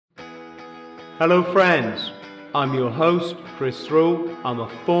Hello friends, I'm your host Chris Thrall. I'm a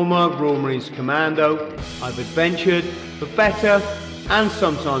former Royal Marines Commando. I've adventured for better and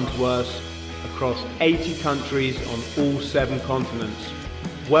sometimes worse across 80 countries on all 7 continents.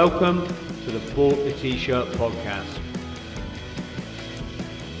 Welcome to the Bought the T-Shirt podcast.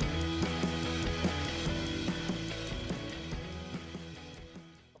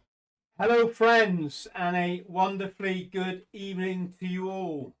 Hello friends, and a wonderfully good evening to you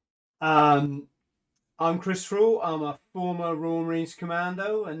all. I'm Chris Thrall. I'm a former Royal Marines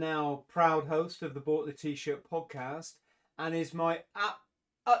Commando and now proud host of the Bought the T-Shirt podcast, and it's my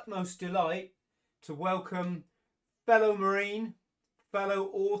utmost delight to welcome fellow Marine, fellow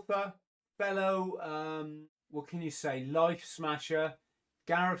author, fellow, life smasher,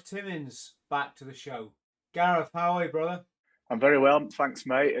 Gareth Timmins back to the show. Gareth, how are you, brother? I'm very well, thanks,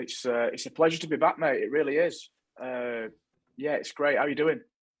 mate. It's a pleasure to be back, mate. It really is. It's great. How are you doing?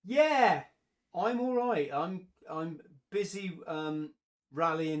 Yeah, I'm all right. I'm busy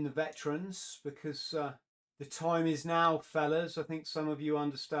rallying the veterans because the time is now, fellas. I think some of you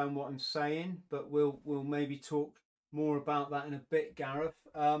understand what I'm saying, but we'll maybe talk more about that in a bit, Gareth.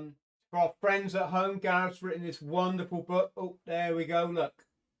 For our friends at home, Gareth's written this wonderful book. Oh, there we go. Look,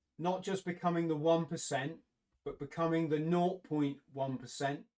 not just becoming the 1%, but becoming the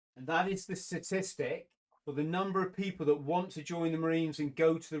 0.1%. And that is the statistic for the number of people that want to join the Marines and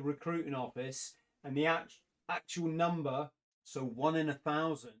go to the recruiting office, and the actual number, so 1 in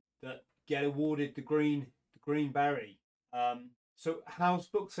 1,000 that get awarded the green beret. So how's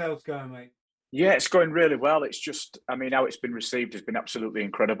book sales going, mate? Yeah, it's going really well. It's just, how it's been received has been absolutely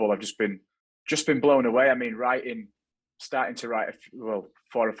incredible. I've just been blown away. Starting to write 4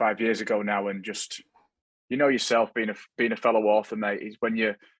 or 5 years ago now, and just, you know yourself, being a fellow author, mate, is when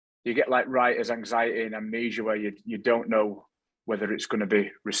you get like writer's anxiety and amnesia, where you don't know whether it's going to be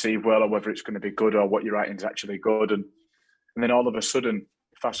received well or whether it's going to be good or what you're writing is actually good, and then all of a sudden,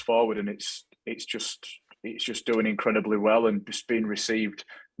 fast forward, and it's just doing incredibly well, and just being received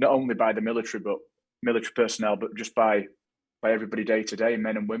not only by the military personnel, but just by everybody day to day,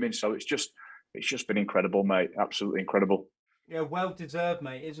 men and women. So it's just been incredible, mate. Absolutely incredible. Yeah, well deserved,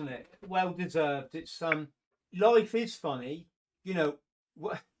 mate, isn't it? Well deserved. It's life is funny, you know.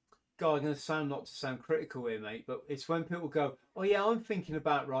 God, I'm going to not to sound critical here, mate, but it's when people go, "Oh yeah, I'm thinking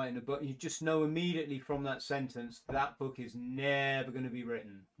about writing a book," and you just know immediately from that sentence that book is never going to be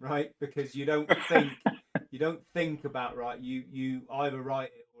written, right? Because you don't think about writing. You either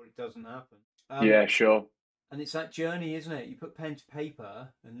write it or it doesn't happen. Yeah, sure. And it's that journey, isn't it? You put pen to paper,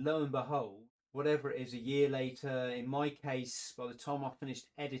 and lo and behold, whatever it is, a year later, in my case, by the time I finished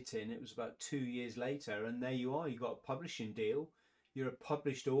editing, it was about 2 years later, and there you are. You got a publishing deal. You're a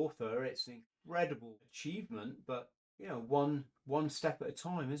published author. It's an incredible achievement, but you know, one step at a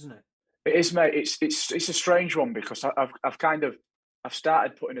time, isn't it? It is, mate. It's a strange one, because I've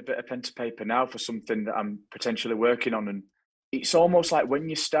started putting a bit of pen to paper now for something that I'm potentially working on, and it's almost like when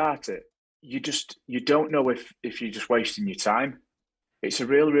you start it, you don't know if you're just wasting your time. It's a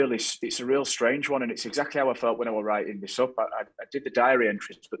real strange one, and it's exactly how I felt when I was writing this up. I did the diary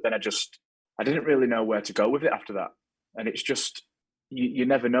entries, but then I didn't really know where to go with it after that, and it's just you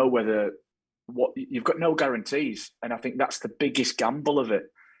never know what you've got, no guarantees, and I think that's the biggest gamble of it.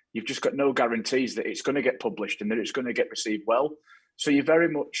 You've just got no guarantees that it's going to get published and that it's going to get received well. So you're very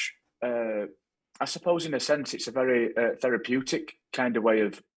much, I suppose, in a sense, it's a very therapeutic kind of way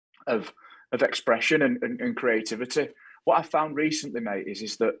of expression and creativity. What I found recently, mate,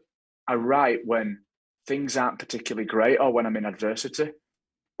 is that I write when things aren't particularly great or when I'm in adversity.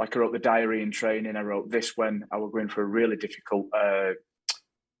 Like I wrote the diary in training. I wrote this when I was going for a really difficult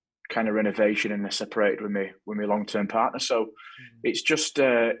kind of renovation, and I separated with my long-term partner. So it's just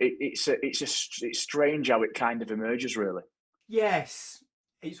it's strange how it kind of emerges, really. Yes,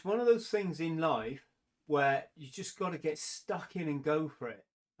 it's one of those things in life where you just got to get stuck in and go for it.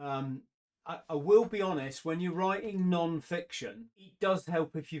 I will be honest, when you're writing non-fiction, it does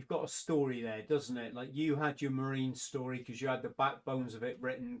help if you've got a story there, doesn't it? Like you had your Marine story because you had the backbones of it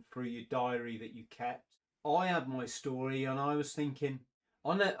written through your diary that you kept. I had my story, and I was thinking,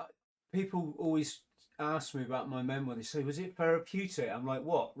 people always ask me about my memoir. They say, was it therapeutic? I'm like,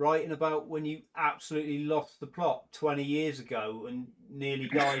 what? Writing about when you absolutely lost the plot 20 years ago and nearly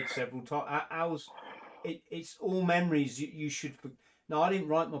died several times? It's all memories you should... No, I didn't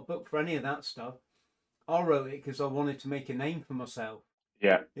write my book for any of that stuff. I wrote it because I wanted to make a name for myself.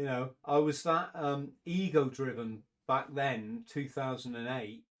 Yeah. You know, I was that ego-driven back then,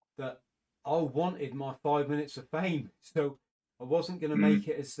 2008, that I wanted my 5 minutes of fame. So I wasn't going to make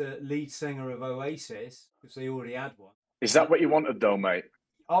it as the lead singer of Oasis, because they already had one. Is that what you wanted, though, mate?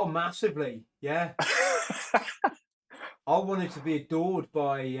 Oh, massively. Yeah. I wanted to be adored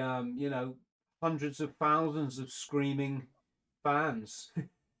by, hundreds of thousands of screaming fans.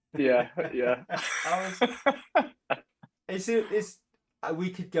 Yeah, yeah. I was, it's, we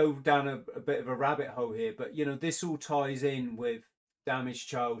could go down a bit of a rabbit hole here, but this all ties in with damaged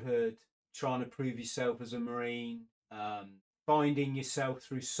childhood, trying to prove yourself as a Marine, finding yourself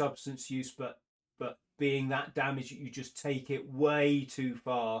through substance use, but being that damaged that you just take it way too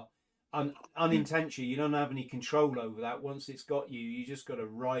far. Unintentionally, you don't have any control over that. Once it's got you, you just got to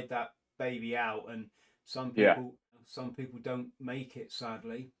ride that baby out. And some Yeah, people, some people don't make it,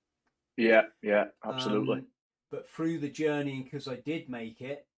 sadly. yeah, yeah, absolutely. Um, but through the journey, because I did make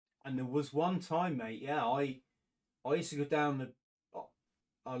it, and there was one time, mate. Yeah, I used to go down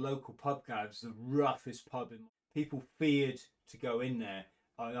our local pub, guys, the roughest pub in. People feared to go in there.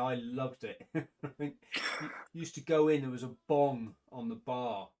 I loved it. I think you used to go in. There was a bong on the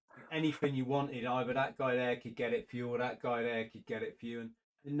bar. Anything you wanted, either that guy there could get it for you, or that guy there could get it for you.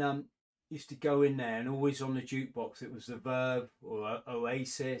 And used to go in there, and always on the jukebox, it was the Verve or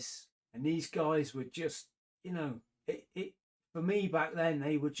Oasis, and these guys were just, it for me back then,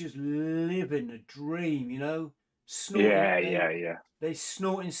 they were just living a dream, snorting. Yeah, yeah, yeah. They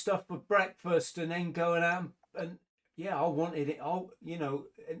snorting stuff for breakfast and then going out and yeah, I wanted it.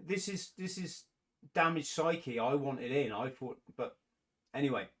 This is damaged psyche. I wanted in. I thought, but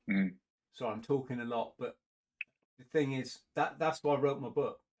anyway. Mm. So I'm talking a lot, but the thing is that's why I wrote my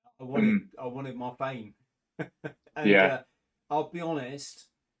book. I wanted my fame, and Yeah. I'll be honest.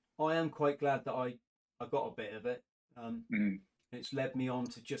 I am quite glad that I got a bit of it. It's led me on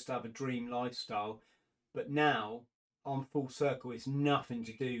to just have a dream lifestyle, but now on full circle, it's nothing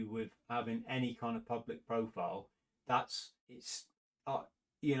to do with having any kind of public profile. I'm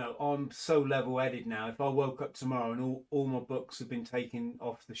so level-headed now. If I woke up tomorrow and all my books have been taken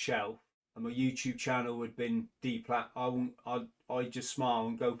off the shelf and my YouTube channel had been deplat, I just smile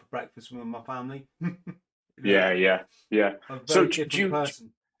and go for breakfast with my family. Yeah, yeah, yeah. I'm a So very different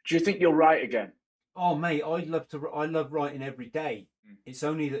person. do you think you'll write again? Oh, mate, I love writing every day. It's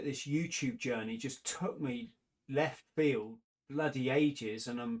only that this YouTube journey just took me left field bloody ages,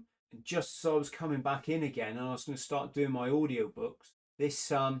 and just as I was coming back in again, and I was going to start doing my audiobooks.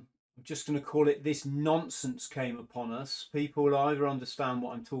 I'm just going to call it, this nonsense came upon us. People will either understand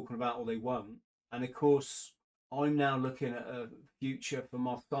what I'm talking about or they won't. And of course, I'm now looking at a future for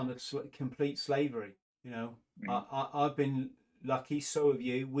my son of complete slavery. I've been lucky, so have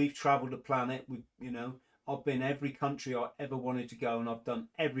you. We've traveled the planet. I've been every country I ever wanted to go, and I've done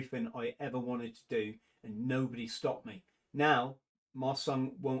everything I ever wanted to do, and nobody stopped me. Now, my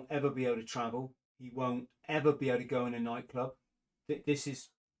son won't ever be able to travel. He won't ever be able to go in a nightclub. This is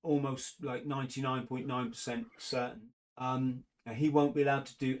almost like 99.9% certain. He won't be allowed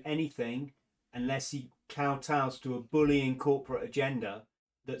to do anything unless he kowtows to a bullying corporate agenda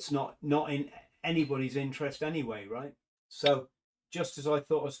that's not in anybody's interest anyway, right? So just as I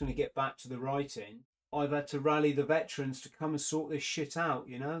thought I was going to get back to the writing, I've had to rally the veterans to come and sort this shit out,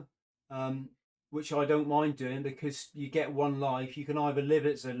 which I don't mind doing, because you get one life. You can either live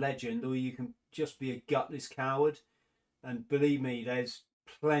as a legend or you can just be a gutless coward. And believe me, there's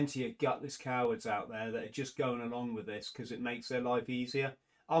plenty of gutless cowards out there that are just going along with this because it makes their life easier.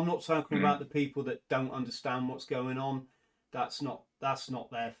 I'm not talking about the people that don't understand what's going on. That's not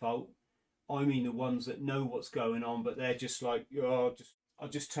their fault. I mean the ones that know what's going on, but they're just like, I'll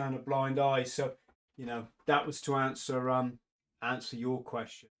just turn a blind eye. So, that was to answer your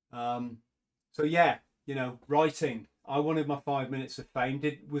question. So yeah, writing. I wanted my 5 minutes of fame.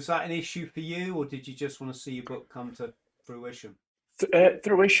 Was that an issue for you, or did you just want to see your book come to fruition?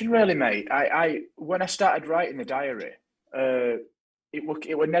 Fruition, really, mate. I when I started writing the diary,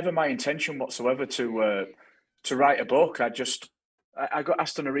 it were never my intention whatsoever to write a book. I got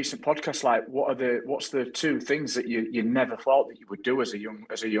asked on a recent podcast, like, what's the two things that you never thought that you would do as a young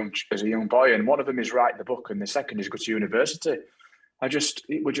boy, and one of them is write the book, and the second is go to university.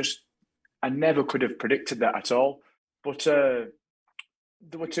 I never could have predicted that at all. But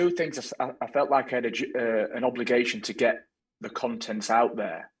there were two things I felt like I had an obligation to get the contents out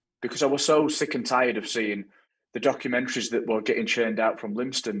there, because I was so sick and tired of seeing the documentaries that were getting churned out from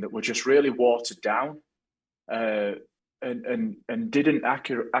Lympstone that were just really watered down and didn't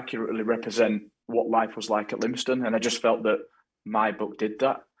accurately represent what life was like at Lympstone. And I just felt that my book did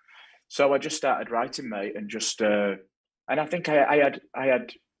that. So I just started writing, mate, and and I think I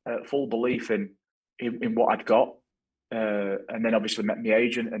had full belief in what I'd got. And then obviously met my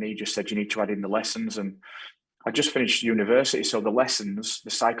agent, and he just said, you need to add in the lessons. And I just finished university, so the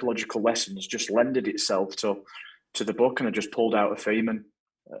psychological lessons just lended itself to the book, and I just pulled out a theme, and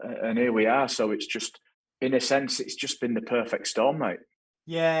and here we are. So it's just, in a sense, it's just been the perfect storm, mate.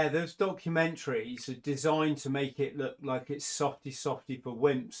 Yeah, those documentaries are designed to make it look like it's softy for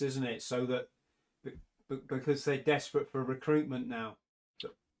wimps, isn't it? So that because they're desperate for recruitment now.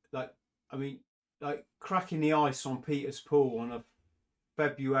 Like, I mean, like cracking the ice on Peter's Pool on a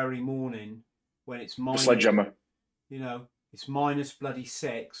February morning when it's The minus, sledgehammer. you know, it's minus bloody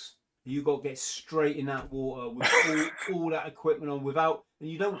 6. You got to get straight in that water with all that equipment on without, and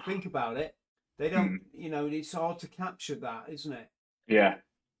you don't think about it. They don't, it's hard to capture that, isn't it? Yeah,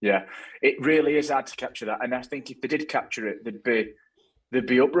 yeah. It really is hard to capture that, and I think if they did capture it, there'd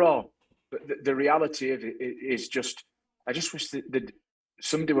be uproar. But the reality of it is just, I just wish that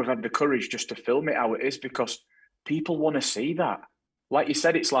somebody would have had the courage just to film it how it is, because people want to see that. Like you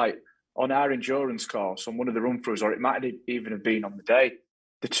said, it's like on our endurance course, on one of the run throughs, or it might even have been on the day.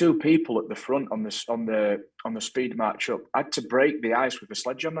 The two people at the front on the speed march up had to break the ice with a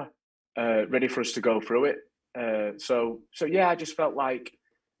sledgehammer, ready for us to go through it. So yeah, I just felt like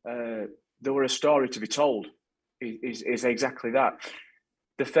there were a story to be told. Is exactly that.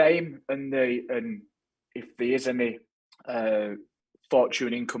 The fame and if there is any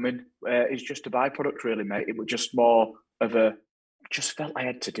fortune incoming, is just a byproduct, really, mate. It was just more of a. Just felt I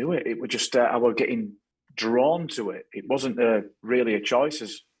had to do it. It was just I was getting drawn to it. It wasn't really a choice,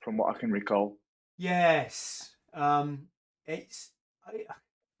 as from what I can recall. Yes. It's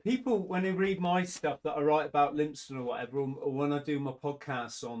people when they read my stuff that I write about Limpston or whatever, or when I do my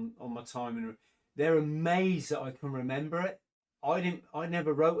podcasts on my time, and they're amazed that I can remember it. I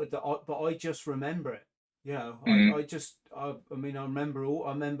never wrote it, but I just remember it. I mean, I remember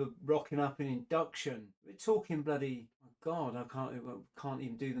rocking up in induction. We're talking bloody, oh God, I can't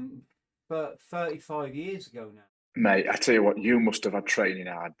even do them. But 35 years ago now. Mate, I tell you what, you must have had training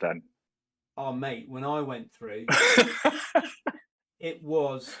hard then. Oh, mate, when I went through, it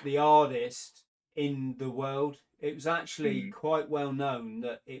was the hardest in the world. It was actually quite well known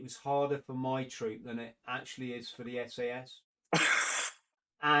that it was harder for my troop than it actually is for the SAS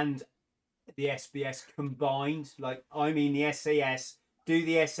and the SBS combined. Like, I mean, the SAS, do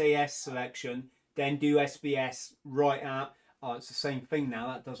the SAS selection, then do SBS right out. Oh, it's the same thing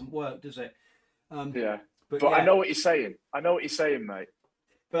now. That doesn't work, does it? Yeah. But yeah. I know what you're saying. Mate.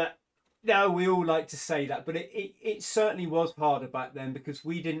 But no, we all like to say that, but it certainly was harder back then because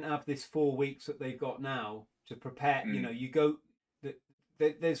we didn't have this 4 weeks that they've got now to prepare. You go,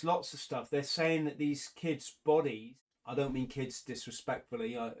 there's lots of stuff. They're saying that these kids' bodies, I don't mean kids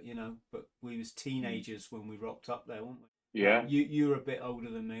disrespectfully, but we was teenagers when we rocked up there, weren't we? Yeah. You were a bit older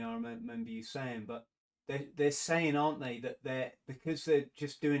than me, I remember you saying, but they're saying, aren't they, that because they're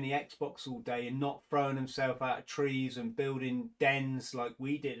just doing the Xbox all day and not throwing themselves out of trees and building dens like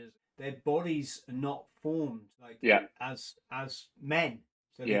we did, their bodies are not formed as men.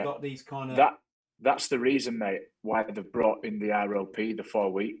 So they've got these kind of that's the reason, mate, why they've brought in the ROP, the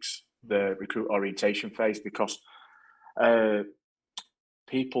 4 weeks, the recruit orientation phase, because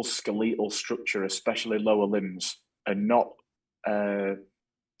people's skeletal structure, especially lower limbs, are not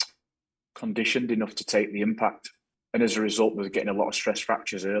conditioned enough to take the impact, and as a result, they're getting a lot of stress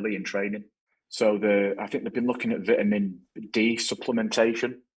fractures early in training. So I think they've been looking at vitamin D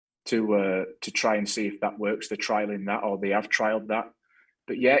supplementation to try and see if that works. They're trialing that, or they have trialed that.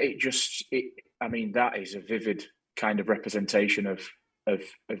 But yeah, I mean, that is a vivid kind of representation of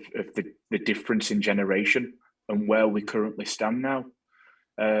the difference in generation and where we currently stand now.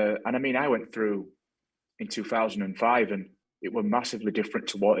 And I mean, I went through in 2005, and it was massively different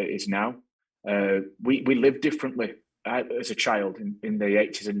to what it is now. We lived differently as a child in the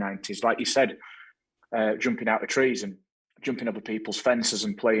 80s and 90s. Like you said, jumping out of trees and jumping over people's fences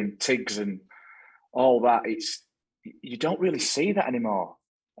and playing tigs and all that. You don't really see that anymore.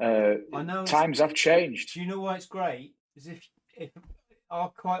 I know times have changed. Do you know why it's great? Is if I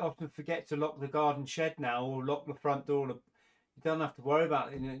quite often forget to lock the garden shed now, or lock the front door. You don't have to worry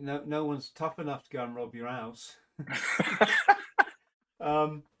about it. No one's tough enough to go and rob your house.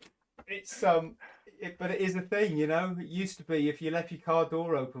 But it is a thing, It used to be if you left your car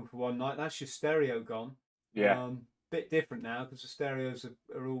door open for one night, that's your stereo gone. Yeah. Bit different now because the stereos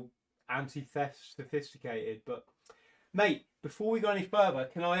are all anti-theft sophisticated. But mate, before we go any further,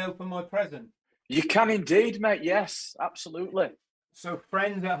 can I open my present? You can indeed, mate. Yes, absolutely. So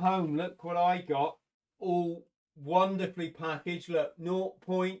friends at home, look what I got. All wonderfully packaged. Look,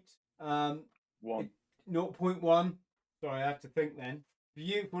 0.1. Sorry, I have to think then.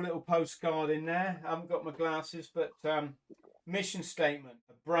 Beautiful little postcard in there. I haven't got my glasses, but mission statement.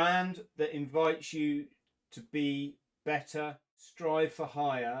 A brand that invites you to be better, strive for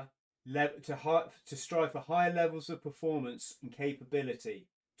higher, to strive for higher levels of performance and capability.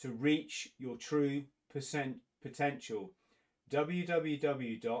 to reach your true potential.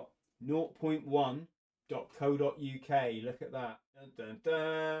 www.0.1.co.uk. Look at that. Dun, dun,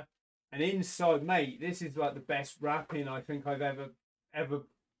 dun. And inside, mate, this is like the best wrapping I think I've ever.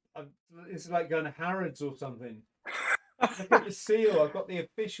 It's like going to Harrods or something. Look at the seal. I've got the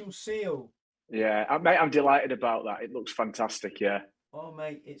official seal. Yeah, mate, I'm delighted about that. It looks fantastic. Yeah. Oh,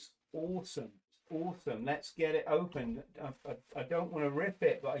 mate, it's awesome. It's awesome. Let's get it open. I don't want to rip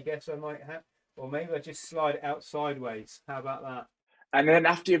it, but I guess I might have. Or maybe I just slide it out sideways. How about that? And then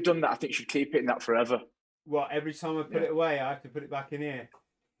after you've done that, I think you should keep it in that forever. Well, every time I put it away, I have to put it back in here.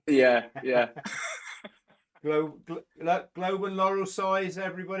 Yeah, yeah. Globe and Laurel size,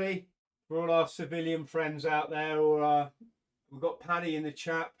 everybody. For all our civilian friends out there, or we've got Paddy in the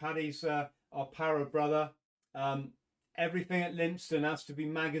chat. Paddy's our para brother. Everything at Lympstone has to be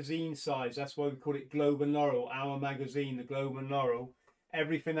magazine size. That's why we call it Globe and Laurel. Our magazine, the Globe and Laurel.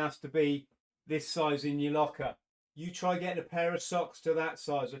 Everything has to be this size in your locker. You try getting a pair of socks to that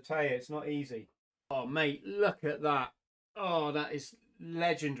size. I tell you, it's not easy. Oh, mate, look at that. Oh, that is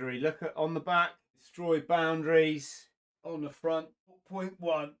legendary. Look at on the back, destroy boundaries. On the front,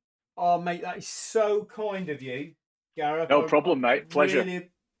 0.1. Oh, mate, that is so kind of you, Gareth. No problem, mate. Pleasure.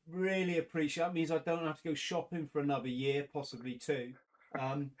 Really appreciate. That means I don't have to go shopping for another year, possibly two.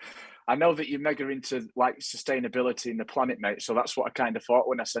 I know that you're mega into like sustainability in the planet, mate. So that's what I kind of thought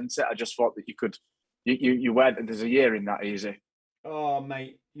when I sent it. I just thought that you could, you wear that there's a year in that easy. Oh,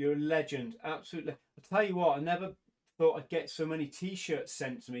 mate, you're a legend. Absolutely. I tell you what, I never thought I'd get so many T-shirts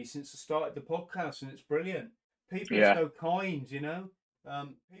sent to me since I started the podcast, and it's brilliant. People are so kind, you know.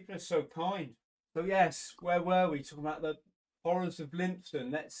 People are so kind. So yes, where were we talking about the horrors of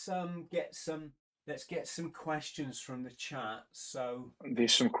Lympstone? Let's get some questions from the chat. So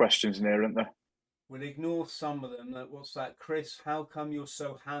there's some questions in here, aren't there? We'll ignore some of them. What's that, Chris? How come you're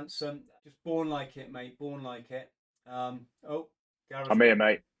so handsome? Just born like it, mate. Born like it. Oh, Gareth. I'm here,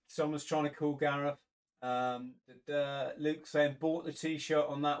 mate. Someone's trying to call Gareth. Luke saying bought the T-shirt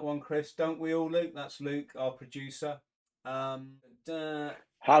on that one, Chris. Don't we all, Luke? That's Luke, our producer. How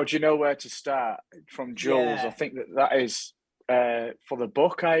do you know where to start? From Jules, I think that is for the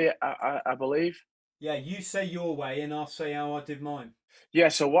book. I believe. Yeah, you say your way, and I'll say how I did mine. Yeah,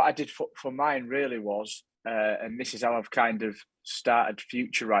 so what I did for mine really was, and this is how I've kind of started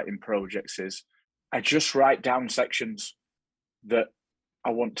future writing projects, is I just write down sections that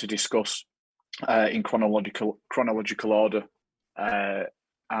I want to discuss in chronological order,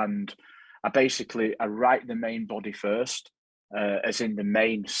 and I write the main body first, as in the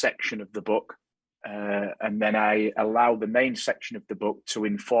main section of the book, and then I allow the main section of the book to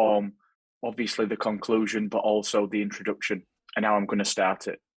inform, obviously, the conclusion, but also the introduction and how I'm going to start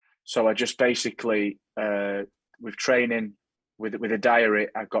it. So I just basically, with training, with a diary,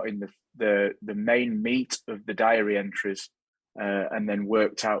 I got in the main meat of the diary entries, and then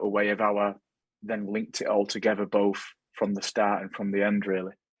worked out a way of how I then linked it all together, both from the start and from the end,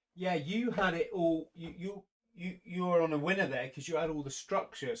 really. Yeah, you had it all. You were on a winner there because you had all the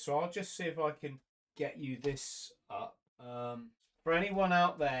structure. So I'll just see if I can get you this up. For anyone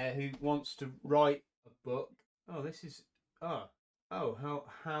out there who wants to write a book, this is how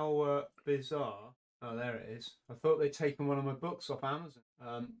bizarre. Oh, there it is. I thought they'd taken one of my books off Amazon.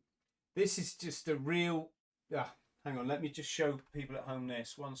 This is just a real. Hang on, let me just show people at home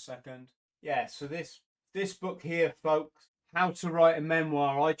this. 1 second. Yeah, so this book here, folks, How to Write a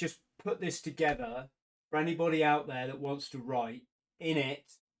Memoir. I just put this together for anybody out there that wants to write. In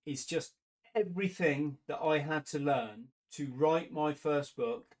it is just everything that I had to learn to write my first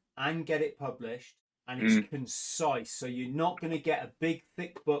book and get it published. And it's concise. So you're not going to get a big,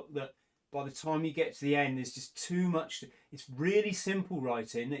 thick book that by the time you get to the end, there's just too much. It's really simple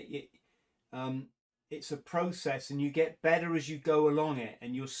writing. It's a process, and you get better as you go along it,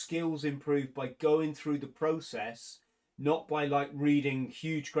 and your skills improve by going through the process, not by like reading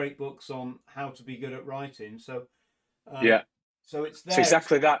huge, great books on how to be good at writing. So, so it's there. It's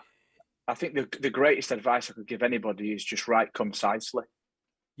exactly that. I think the greatest advice I could give anybody is just write concisely,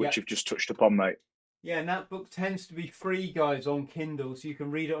 which you've just touched upon, mate. Yeah, and that book tends to be free, guys, on Kindle, so you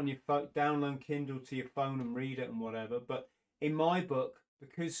can read it on your phone, download Kindle to your phone and read it and whatever. But in my book,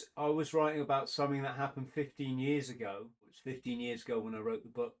 because I was writing about something that happened 15 years ago, it was 15 years ago when I wrote the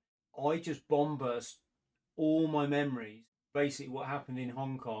book, I just bombast all my memories, basically what happened in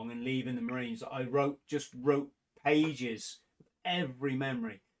Hong Kong and leaving the Marines. I wrote pages of every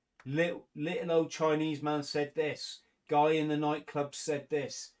memory. Little old Chinese man said this, guy in the nightclub said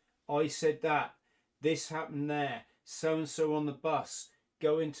this, I said that, this happened there, so-and-so on the bus,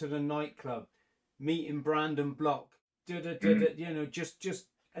 going to the nightclub, meeting Brandon Block, you know, just,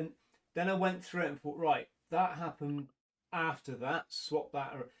 Then I went through it and thought, right, that happened after that, swap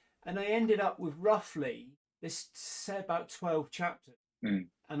that. And I ended up with roughly, this said about 12 chapters. Mm.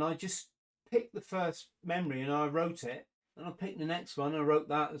 And I just picked the first memory and I wrote it. And I picked the next one. I wrote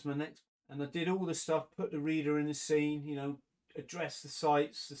that as my next. And I did all the stuff, put the reader in the scene, you know, address the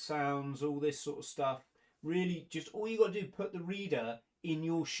sights, the sounds, all this sort of stuff. Really, just all you got to do, put the reader in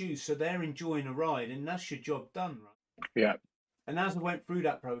your shoes so they're enjoying a ride, and that's your job done, right? Yeah. And as I went through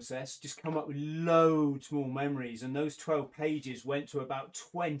that process, just come up with loads more memories, and those 12 pages went to about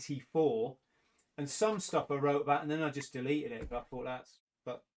 24. And some stuff I wrote about, and then I just deleted it. I thought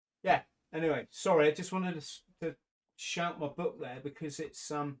but yeah. Anyway, sorry, I just wanted to shout my book there because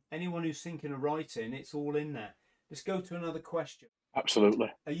it's anyone who's thinking of writing, it's all in there. Let's go to another question.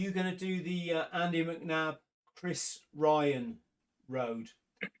 Absolutely. Are you going to do the Andy McNab, Chris Ryan road?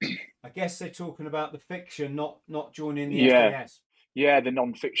 I guess they're talking about the fiction, not joining the FAS. Yeah, the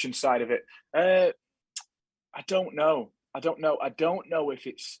non-fiction side of it. I don't know. I don't know if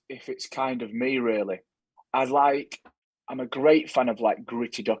it's kind of me really. I'm a great fan of like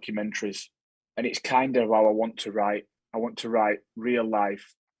gritty documentaries, and it's kind of how I want to write. I want to write real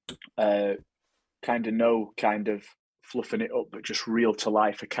life, kind of fluffing it up, but just real to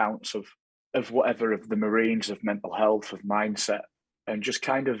life accounts of whatever, of the Marines, of mental health, of mindset, and just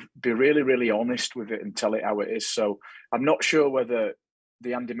kind of be really, really honest with it and tell it how it is. So I'm not sure whether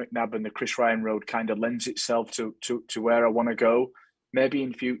the Andy McNab and the Chris Ryan road kind of lends itself to where I want to go, maybe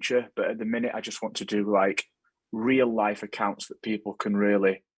in future. But at the minute, I just want to do like real life accounts that people can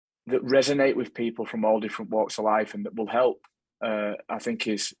that resonate with people from all different walks of life and that will help. I think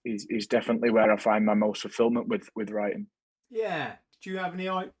is definitely where I find my most fulfillment with writing. Yeah. Do you have any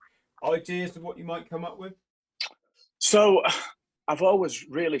ideas of what you might come up with? So I've always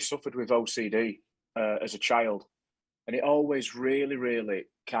really suffered with OCD as a child, and it always really, really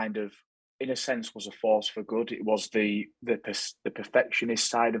kind of, in a sense, was a force for good. It was the perfectionist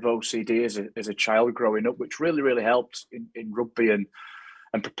side of OCD as a child growing up, which really, really helped in rugby and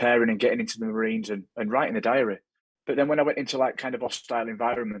preparing and getting into the Marines and writing a diary. But then when I went into like kind of hostile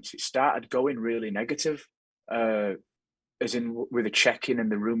environments, it started going really negative, as in with the checking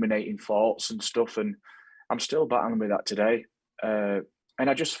and the ruminating thoughts and stuff. And I'm still battling with that today. And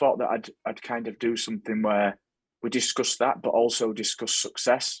I just thought that I'd kind of do something where we discuss that, but also discuss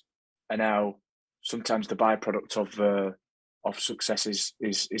success and how sometimes the byproduct of success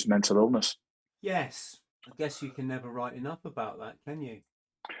is mental illness. Yes, I guess you can never write enough about that, can you?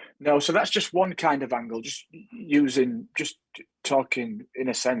 No, so that's just one kind of angle, just talking in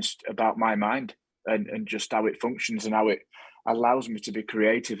a sense about my mind and just how it functions and how it allows me to be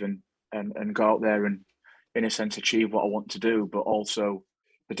creative and go out there and, in a sense, achieve what I want to do, but also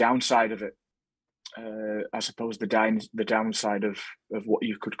the downside of it. I suppose the downside of what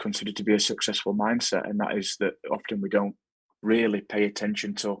you could consider to be a successful mindset, and that is that often we don't really pay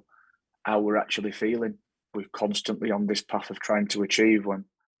attention to how we're actually feeling. We're constantly on this path of trying to achieve when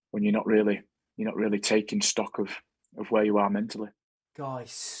you're not really taking stock of where you are mentally.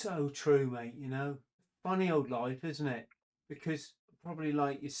 Guys, so true, mate. You know, funny old life, isn't it? Because probably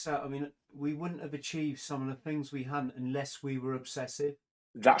like yourself, I mean, we wouldn't have achieved some of the things we hadn't unless we were obsessive.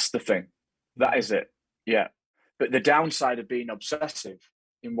 That's the thing. That is it. Yeah. But the downside of being obsessive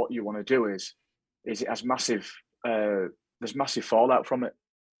in what you want to do is it has massive. There's massive fallout from it.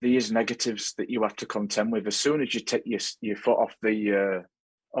 There is negatives that you have to contend with. As soon as you take your foot off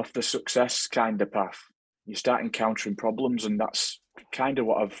the success kind of path, you start encountering problems, and that's kind of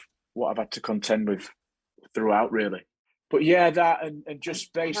what I've had to contend with throughout, really. But yeah, that and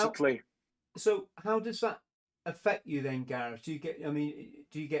just basically. So how does that affect you then, Gareth? Do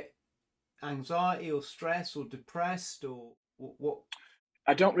you get anxiety or stress or depressed or what?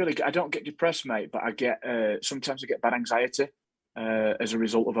 I don't get depressed, mate, but I get sometimes I get bad anxiety as a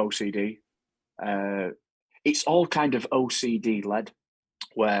result of OCD. It's all kind of OCD led,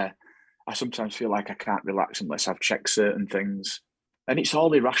 where I sometimes feel like I can't relax unless I've checked certain things, and it's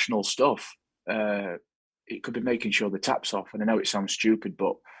all irrational stuff. It could be making sure the tap's off, and I know it sounds stupid,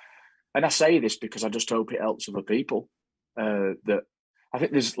 and I say this because I just hope it helps other people. That I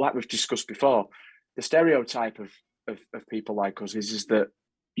think there's, like we've discussed before, the stereotype of people like us is that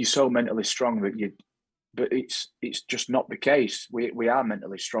you're so mentally strong but it's just not the case. We are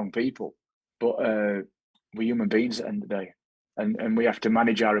mentally strong people, but we're human beings at the end of the day, and we have to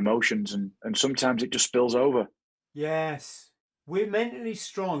manage our emotions, and sometimes it just spills over. Yes, we're mentally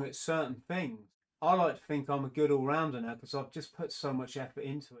strong at certain things. I like to think I'm a good all-rounder now because I've just put so much effort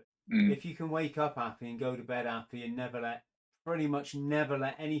into it. If you can wake up happy and go to bed happy and pretty much never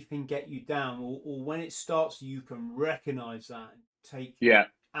let anything get you down, or when it starts, you can recognize that and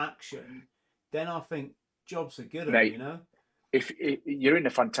action, then I think jobs are good, Mate, you know. if you're in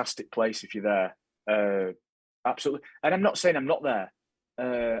a fantastic place if you're there, absolutely. And I'm not saying I'm not there.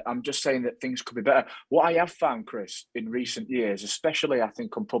 I'm just saying that things could be better. What I have found, Chris, in recent years, especially I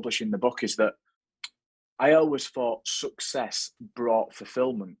think on publishing the book, is that I always thought success brought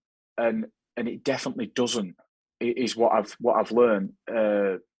fulfillment, and it definitely doesn't. Is what I've learned,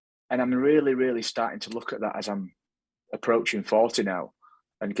 and I'm really really starting to look at that as I'm approaching 40 now,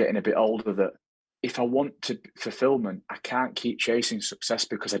 and getting a bit older. That if I want to fulfillment, I can't keep chasing success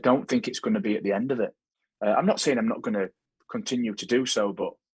because I don't think it's going to be at the end of it. I'm not saying I'm not going to continue to do so,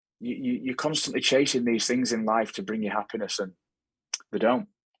 but you're constantly chasing these things in life to bring you happiness, and they don't.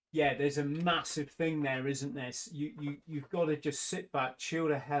 Yeah, there's a massive thing there, isn't there? You've got to just sit back, chill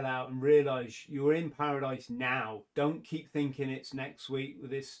the hell out, and realize you're in paradise now. Don't keep thinking it's next week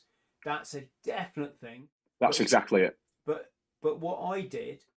with this. That's a definite thing. That's But exactly it. but what I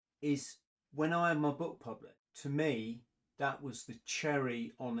did is when I had my book published, to me that was the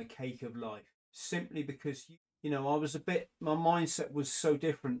cherry on the cake of life. Simply because I was a bit, my mindset was so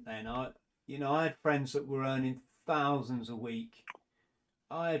different then. I had friends that were earning thousands a week.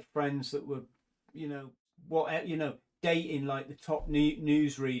 I had friends that were, dating like the top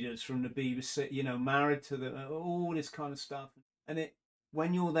news readers from the BBC, married to them, all this kind of stuff. And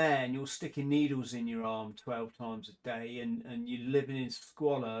when you're there and you're sticking needles in your arm 12 times a day, and you're living in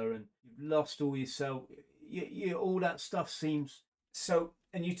squalor, and you've lost all yourself, all that stuff seems so.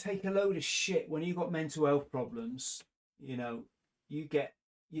 And you take a load of shit when you've got mental health problems. You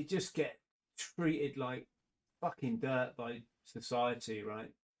just get treated like fucking dirt by society,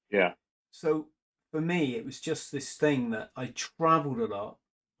 right? Yeah. So for me, it was just this thing that I traveled a lot.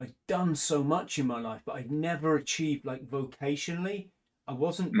 I'd done so much in my life, but I'd never achieved like vocationally. I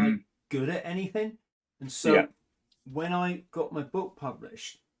wasn't like Mm. good at anything. And Yeah. so when I got my book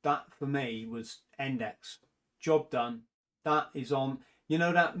published, that for me was Index. Job done. That is on,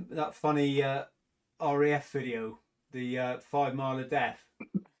 that funny RAF video, the 5 Mile of Death.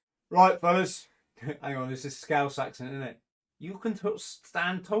 Right, fellas. Hang on, this is Scouse accent, isn't it? You can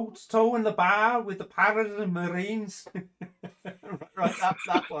stand toe to toe in the bar with the Paras and Marines. Right,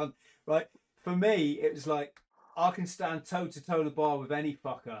 that one. Right. For me, it was like I can stand toe to toe in the bar with any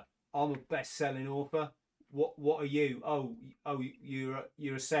fucker. I'm a best-selling author. What are you? Oh,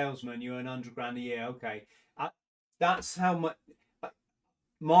 you're a salesman. You earn 100 grand a year. Okay, that's how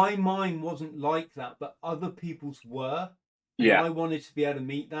my mind wasn't like that, but other people's were, and Yeah. I wanted to be able to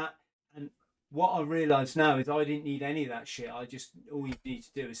meet that. And what I realise now is I didn't need any of that shit. All you need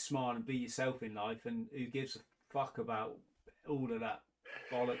to do is smile and be yourself in life, and who gives a fuck about all of that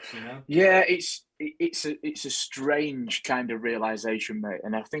bollocks, you know? Yeah, it's a strange kind of realization, mate,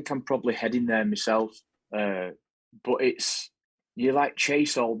 and I think I'm probably heading there myself. But you like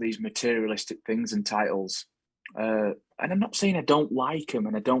chase all these materialistic things and titles, and I'm not saying I don't like them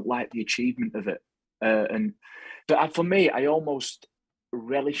and I don't like the achievement of it, and but for me, I almost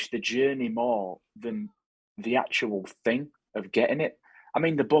relish the journey more than the actual thing of getting it. I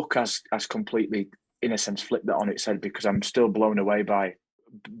mean, the book has completely, in a sense, flipped that on its head because I'm still blown away by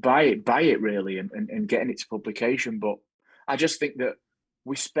it really, and getting it to publication. But I just think that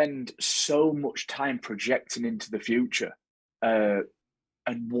we spend so much time projecting into the future,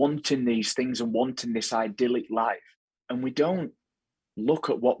 and wanting these things and wanting this idyllic life, and we don't look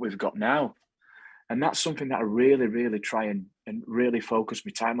at what we've got now. And that's something that I really, really try and really focus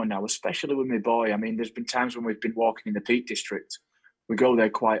my time on now, especially with my boy. I mean, there's been times when we've been walking in the Peak District. We go there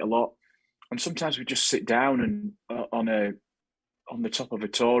quite a lot, and sometimes we just sit down and on the top of a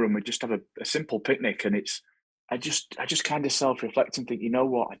tour, and we just have a simple picnic. And I just kind of self-reflect and think, you know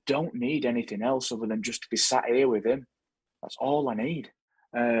what, I don't need anything else other than just to be sat here with him. That's all I need.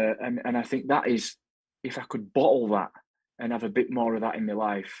 And I think that is, if I could bottle that and have a bit more of that in my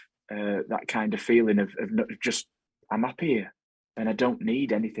life, that kind of feeling of just, I'm happy here and I don't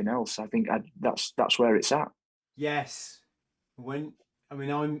need anything else. I think that's where it's at. Yes. When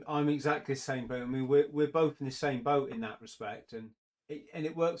I'm exactly the same boat. I mean, we're both in the same boat in that respect, and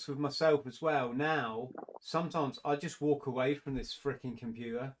it works with myself as well. Now, sometimes I just walk away from this freaking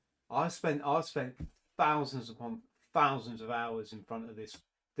computer. I've spent thousands upon thousands of hours in front of this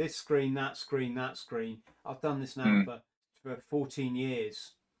screen, that screen, that screen. I've done this now Mm. for 14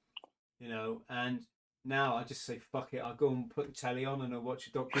 years, and now I just say fuck it. I go and put the telly on and I watch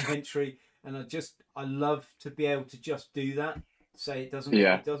a documentary, and I love to be able to just do that. Say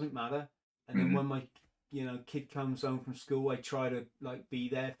Yeah. it doesn't matter. And then when my kid comes home from school, I try to like be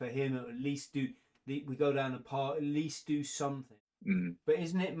there for him, or at least we go down the park, at least do something. Mm. But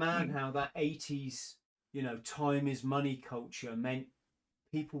isn't it mad how that 80s, time is money culture meant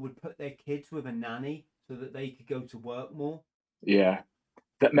people would put their kids with a nanny so that they could go to work more. Yeah,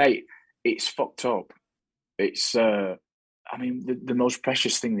 that mate, it's fucked up. It's I mean, the most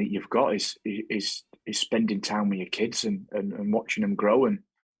precious thing that you've got is spending time with your kids and watching them grow. And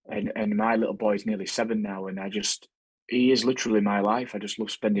my little boy's nearly 7 now, and he is literally my life. I just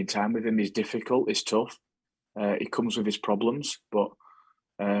love spending time with him. He's difficult, he's tough. He comes with his problems, but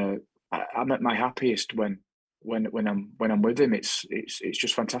I'm at my happiest when I'm with him. It's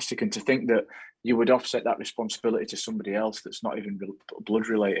just fantastic. And to think that you would offset that responsibility to somebody else that's not even blood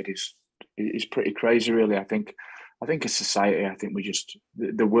related is pretty crazy, really. I think as society, I think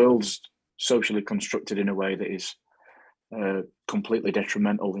the world's socially constructed in a way that is completely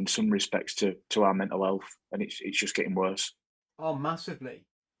detrimental in some respects to our mental health, and it's just getting worse. Oh, massively.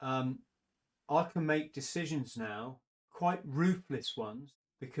 I can make decisions now, quite ruthless ones,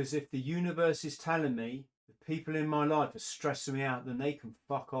 because if the universe is telling me the people in my life are stressing me out, then they can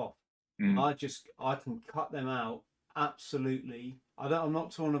fuck off. I can cut them out absolutely. I'm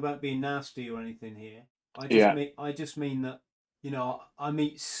not talking about being nasty or anything here. Yeah. I just mean that, I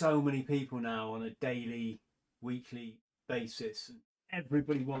meet so many people now on a daily, weekly basis, and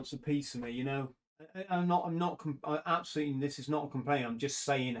everybody wants a piece of me. I absolutely, this is not a complaint. I'm just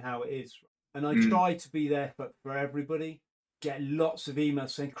saying how it is. And I try to be there for everybody. Get lots of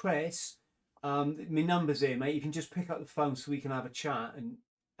emails saying, Chris, my number's here, mate. You can just pick up the phone so we can have a chat.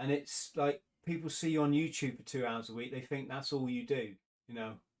 And it's like people see you on YouTube for 2 hours a week. They think that's all you do,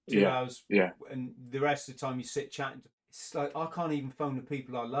 2 hours. Yeah. And the rest of the time you sit chatting. It's like I can't even phone the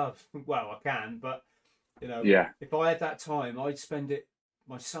people I love. Well, I can, but, if I had that time, I'd spend it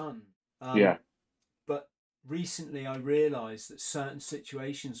with my son. Yeah. But recently I realized that certain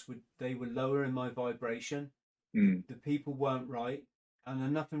situations they were lowering my vibration. The people weren't right, and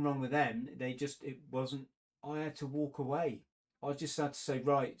there's nothing wrong with them. It wasn't. I had to walk away. I just had to say,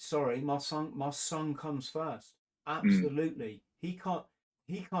 right, sorry, my son comes first. Absolutely. He can't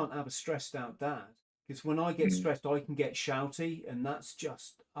have a stressed out dad, because when I get stressed I can get shouty, and that's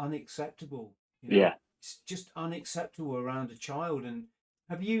just unacceptable. Yeah. It's just unacceptable around a child. And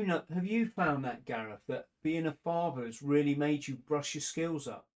have you found that, Gareth, that being a father has really made you brush your skills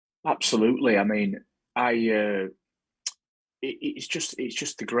up? Absolutely. I mean, it's just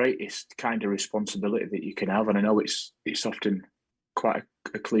the greatest kind of responsibility that you can have, and I know it's often quite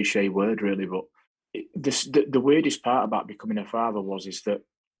a cliche word, really, but the weirdest part about becoming a father is that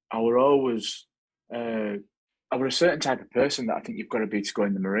I were always I were a certain type of person that I think you've got to be to go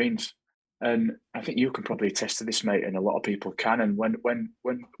in the Marines. And I think you can probably attest to this, mate, and a lot of people can. And when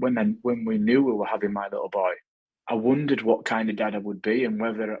we knew we were having my little boy, I wondered what kind of dad I would be, and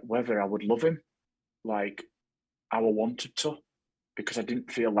whether I would love him like I wanted to, because I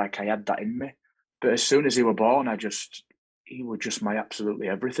didn't feel like I had that in me. But as soon as he were born, he was just my absolutely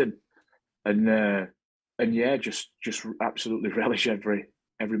everything, and yeah, just absolutely relish every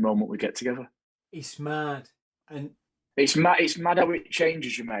moment we get together. It's mad, and it's mad how it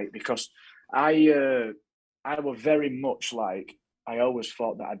changes you, mate. Because I were very much like, I always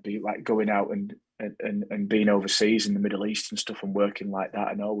thought that I'd be like going out and being overseas in the Middle East and stuff and working like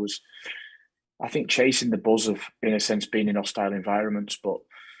that, and always, I think, chasing the buzz of, in a sense, being in hostile environments. But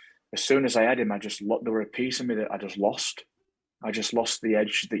as soon as I had him, there were a piece of me that I just lost. I just lost the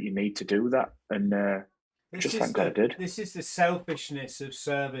edge that you need to do that, and thank God I did. This is the selfishness of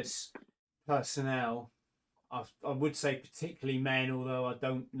service personnel. I would say particularly men, although I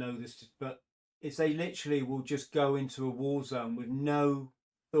don't know this, but it's they literally will just go into a war zone with no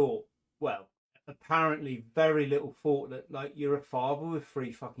thought. Well, apparently very little thought that, like, you're a father with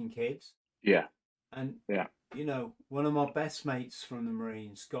 3 fucking kids. Yeah. And yeah, one of my best mates from the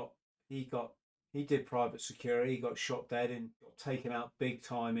Marines he did private security. He got shot dead and got taken out big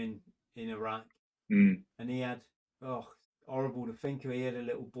time in Iraq. And he had, horrible to think of. He had a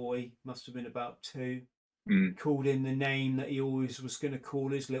little boy, must have been about 2. Called in the name that he always was going to call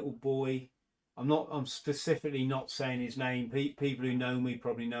his little boy. I'm specifically not saying his name. People who know me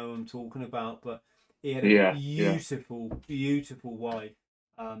probably know who I'm talking about. But he had a beautiful wife.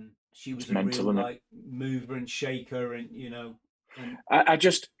 She was a real, like, mover and shaker, and And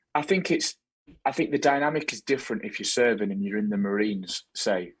I think the dynamic is different if you're serving and you're in the Marines,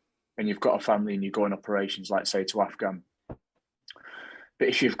 say, and you've got a family and you go on operations, like, say, to Afghan. But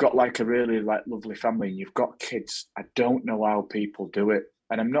if you've got like a really lovely family and you've got kids, I don't know how people do it.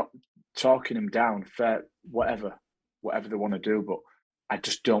 And I'm not talking them down, fair, whatever they want to do, but I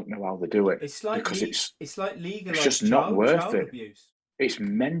just don't know how they do it. It's like it's like legalized. It's just not worth it. Abuse. It's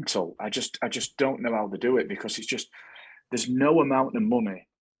mental. I just don't know how they do it, because it's just, there's no amount of money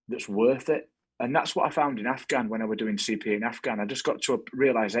that's worth it. And that's what I found in Afghan when I was doing CP in Afghan. I just got to a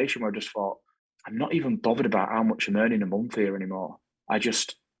realization where I just thought, I'm not even bothered about how much I'm earning a month here anymore.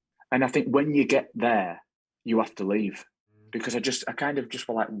 And I think when you get there, you have to leave, because I kind of just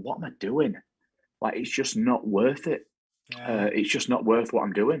feel like, what am I doing? Like, it's just not worth it. Yeah. It's just not worth what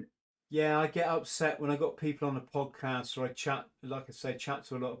I'm doing. Yeah, I get upset when I got people on the podcast, or I chat, like I say, chat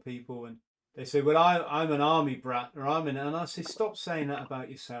to a lot of people, and they say, "Well, I'm an army brat," or and I say, "Stop saying that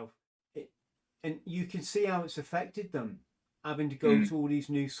about yourself." And you can see how it's affected them, having to go to all these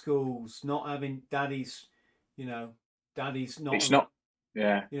new schools, not having daddy's, daddy's not. It's not.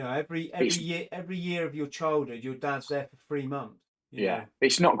 Yeah. Every year of your childhood, your dad's there for 3 months.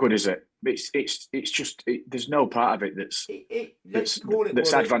 It's not good, is it? It's just there's no part of it let's call it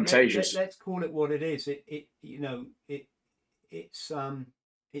that's advantageous. Let's call it what it is.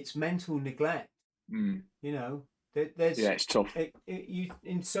 It's mental neglect. It's tough.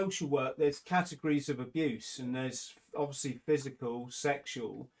 In social work, there's categories of abuse, and there's obviously physical,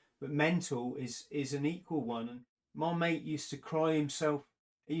 sexual, but mental is an equal one. And my mate used to cry himself.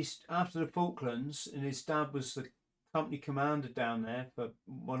 After the Falklands, and his dad was the company commander down there for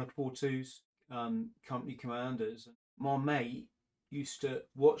one of 42's company commanders. My mate used to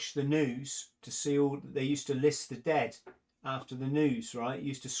watch the news to see they used to list the dead after the news, right? He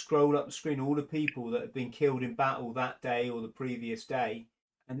used to scroll up the screen, all the people that had been killed in battle that day or the previous day.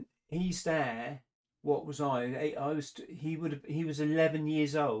 And he's there. What was I? He was 11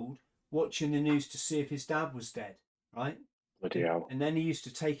 years old, watching the news to see if his dad was dead, right? Bloody hell. And then he used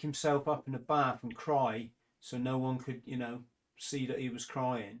to take himself up in a bath and cry, so no one could, see that he was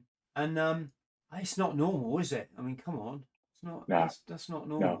crying. And it's not normal, is it? I mean, come on, it's not. No, that's not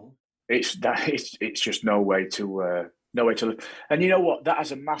normal. No. It's just no way to live. And you know what? That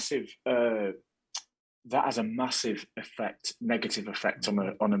has a massive effect, negative effect on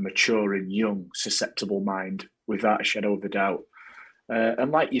a maturing, young, susceptible mind, without a shadow of a doubt.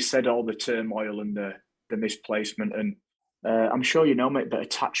 And like you said, all the turmoil and the misplacement, and I'm sure you know, mate, but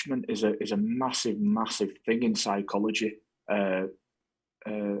attachment is a massive, massive thing in psychology.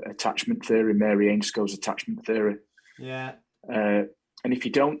 Attachment theory, Mary Ainsco's attachment theory. Yeah. And if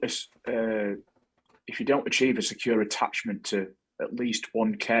you don't achieve a secure attachment to at least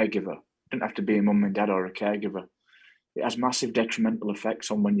one caregiver, it doesn't have to be a mum and dad or a caregiver, it has massive detrimental effects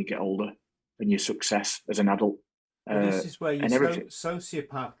on when you get older and your success as an adult. Well, this is where your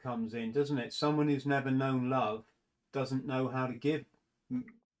sociopath comes in, doesn't it? Someone who's never known love doesn't know how to give,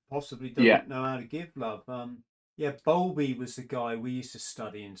 possibly doesn't know how to give love. Bowlby was the guy we used to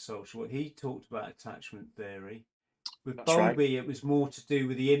study in social work. He talked about attachment theory. With That's Bowlby, right. It was more to do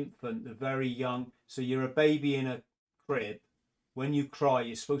with the infant, the very young. So you're a baby in a crib. When you cry,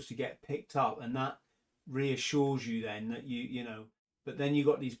 you're supposed to get picked up, and that reassures you then that you know. But then you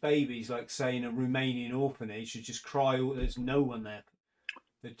got these babies, like say in a Romanian orphanage, who just cry. There's no one there.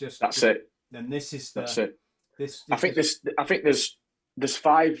 That's it. And this is that's it. I think there's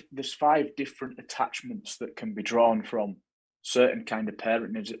five different attachments that can be drawn from certain kind of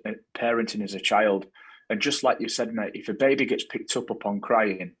parenting as a child. And just like you said, mate, if a baby gets picked up upon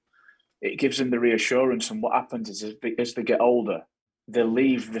crying, it gives them the reassurance. And what happens is, as they get older, they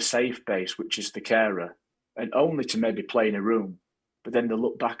leave the safe base, which is the carer, and only to maybe play in a room. But then they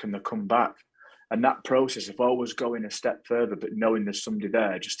look back and they come back. And that process of always going a step further, but knowing there's somebody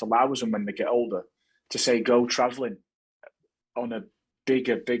there, just allows them when they get older to say, go traveling on a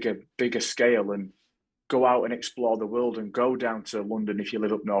bigger scale and go out and explore the world and go down to London if you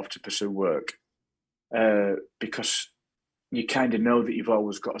live up north to pursue work. Because you kind of know that you've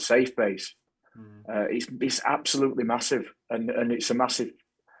always got a safe base. It's absolutely massive, and it's a massive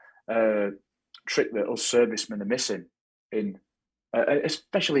trick that us servicemen are missing in,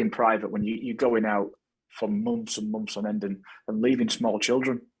 especially in private, when you're going out for months and months on end and leaving small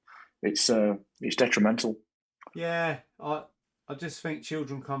children. It's detrimental. Yeah, I just think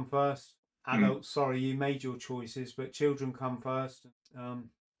children come first. Adults, sorry, you made your choices, but children come first.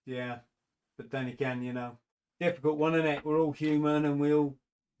 But then again, difficult one, isn't it? We're all human and we all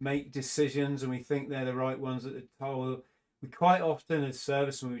make decisions and we think they're the right ones at the time. We quite often as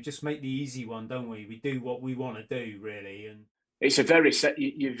servicemen, we just make the easy one, don't we? We do what we want to do, really. And it's you're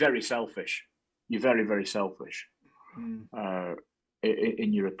very selfish. You're very, very selfish in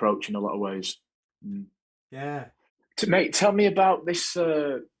your approach in a lot of ways. Yeah. Mate, tell me about this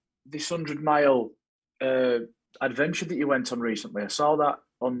 100-mile adventure that you went on recently. I saw that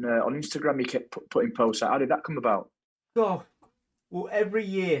on Instagram. You kept putting posts out. How did that come about? Oh, well, every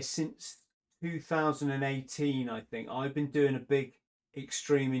year since 2018, I think I've been doing a big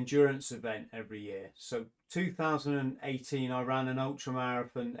extreme endurance event every year. So 2018, I ran an ultra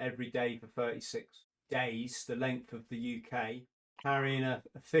marathon every day for 36 days, the length of the UK, carrying a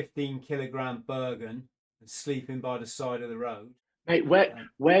 15-kilogram Bergen and sleeping by the side of the road. Mate,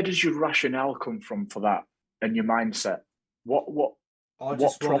 where does your rationale come from for that and your mindset? What I what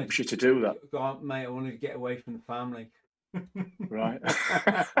just wanted, prompts you to do that? mate, I wanted to get away from the family. Right.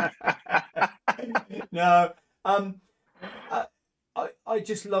 No, I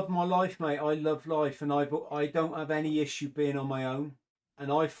just love my life, mate. I love life, and I don't have any issue being on my own.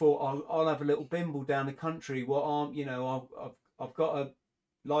 And I thought I'll have a little bimble down the country. What I've got a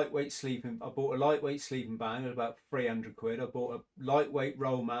lightweight sleeping. I bought a lightweight sleeping bag at about 300 quid. I bought a lightweight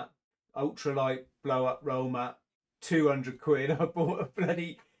roll mat, ultralight blow up roll mat, 200 quid. I bought a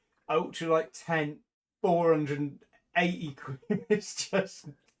bloody ultralight tent, 480 quid. It's just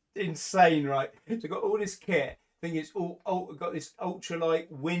insane, right? So I got all this kit. Thing is, I got this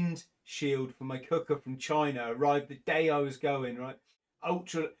ultralight wind shield for my cooker from China. Arrived the day I was going. Right,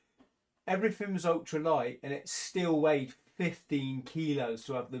 everything was ultralight, and it still weighed 15 kilos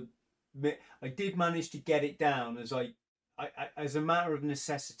to have the. I did manage to get it down as a matter of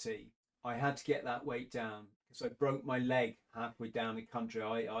necessity. I had to get that weight down because I broke my leg halfway down the country.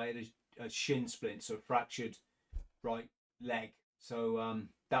 I had a shin splint, so fractured right leg. So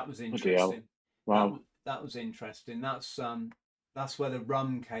that was interesting. Wow. That was interesting. That's where the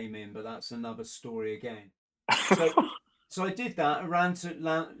rum came in, but that's another story again. So I did that. I ran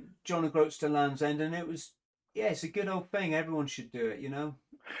to John O'Groats to Land's End, and it was it's a good old thing. Everyone should do it, you know.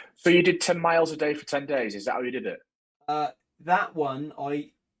 So you did 10 miles a day for 10 days. Is that how you did it? That one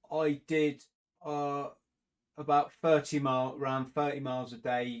I did about 30 miles a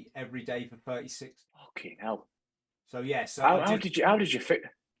day every day for 36. Fucking hell. So yes. How did you fit?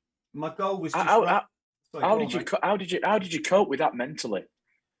 My goal was just how did you cope with that mentally?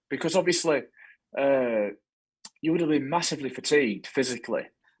 Because obviously, you would have been massively fatigued physically,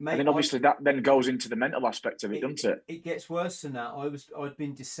 mate, and then obviously that then goes into the mental aspect of it, doesn't it? It gets worse than that. I'd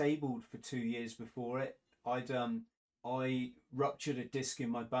been disabled for 2 years before it. I ruptured a disc in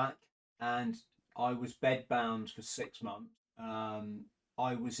my back, and I was bedbound for 6 months.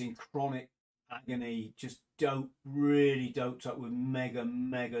 I was in chronic agony, just really doped up with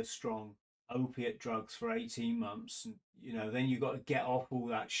mega strong opiate drugs for 18 months. And, you know, then you got to get off all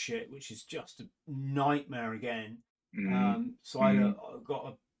that shit, which is just a nightmare again. So I got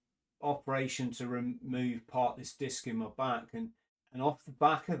an operation to remove part of this disc in my back. And off the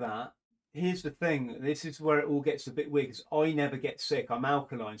back of that, here's the thing. This is where it all gets a bit weird, because I never get sick. I'm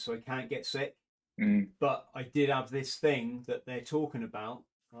alkaline, so I can't get sick. But I did have this thing that they're talking about,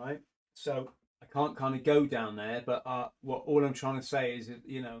 right? So I can't kind of go down there, but all I'm trying to say is that,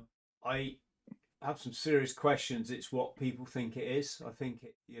 you know, I have some serious questions. It's what people think it is. I think,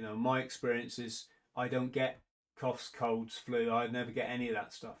 my experience is I don't get coughs, colds, flu. I never get any of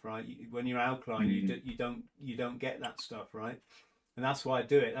that stuff, right? When you're alkaline, you don't get that stuff, right? And that's why I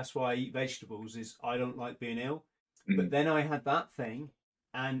do it. That's why I eat vegetables. Is I don't like being ill. But then I had that thing,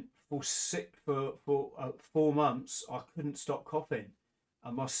 and for 4 months I couldn't stop coughing,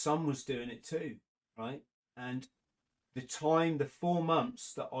 and my son was doing it too, right? And the 4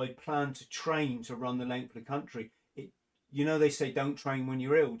 months that I planned to train to run the length of the country, they say don't train when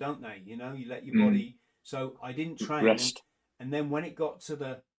you're ill, don't they? You let your body. So I didn't train. Rest. And then when it got to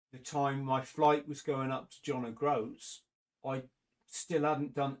the time my flight was going up to John O'Groats, I still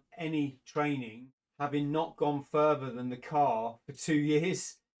hadn't done any training, having not gone further than the car for 2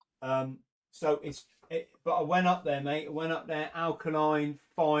 years. But I went up there, mate. I went up there, alkaline,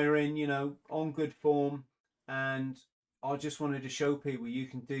 firing, on good form. And I just wanted to show people you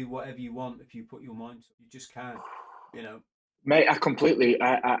can do whatever you want if you put your mind to it. You just can, Mate,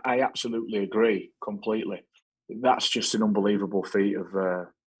 I absolutely agree completely. That's just an unbelievable feat of,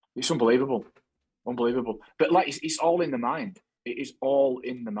 it's unbelievable. But like, it's all in the mind. It is all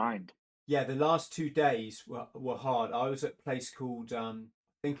in the mind. Yeah, the last 2 days were hard. I was at a place called, I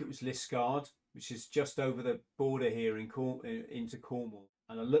think it was Liskeard, which is just over the border here into Cornwall.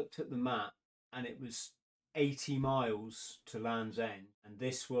 And I looked at the map, and it was 80 miles to Land's End. And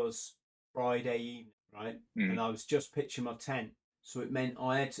this was Friday evening, right? And I was just pitching my tent. So it meant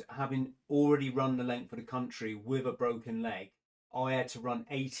I had to, having already run the length of the country with a broken leg, I had to run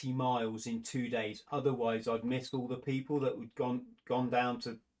 80 miles in 2 days. Otherwise, I'd missed all the people that would gone down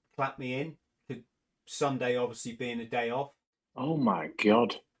to clap me in. Sunday obviously being a day off. Oh my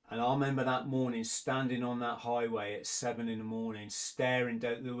God. And I remember that morning standing on that highway at 7 a.m, staring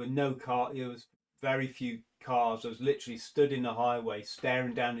down. There were no cars. There was very few cars. I was literally stood in the highway,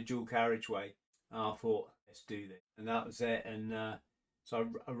 staring down the dual carriageway. And I thought, let's do this. And that was it. And So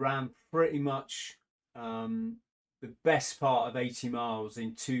I ran pretty much the best part of 80 miles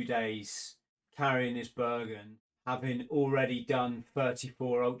in 2 days, carrying this Bergen, having already done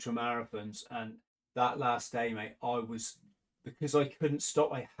 34 ultra marathons. And that last day, mate, I was, because I couldn't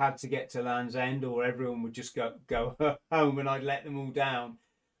stop, I had to get to Land's End or everyone would just go home and I'd let them all down.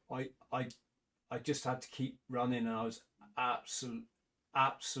 I I I just had to keep running and I was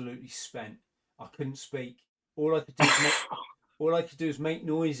absolutely spent. I couldn't speak. All I could do is make all I could do is make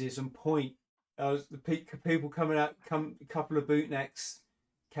noises and point. I was the people coming out, a couple of bootnecks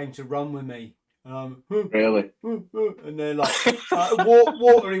came to run with me. Really? And they're like,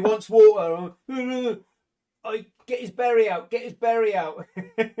 water. He wants water. I get his berry out. Get his berry out.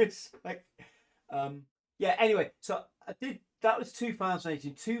 It's like, yeah. Anyway, so I did. That was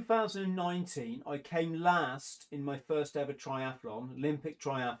 2018. 2019, I came last in my first ever triathlon, Olympic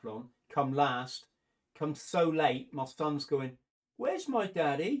triathlon. Come last, come so late. My son's going, "Where's my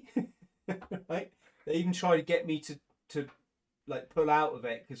daddy?" Right? They even tried to get me to like pull out of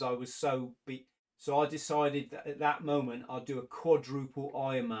it because I was so beat. So I decided that at that moment I'll do a quadruple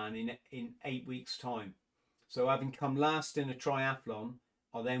Ironman in 8 weeks' time. So having come last in a triathlon,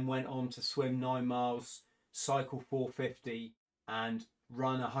 I then went on to swim 9 miles, cycle 450, and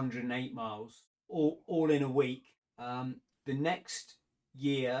run 108 miles, all in a week. The next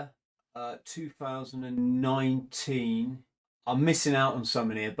year, 2019, I'm missing out on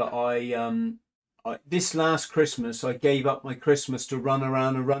something here, but this last Christmas I gave up my Christmas to run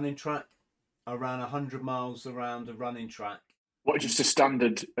around a running track. I ran 100 miles around a running track. What, just a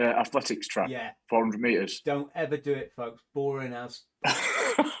standard athletics track? Yeah. 400 meters. Don't ever do it, folks. Boring as.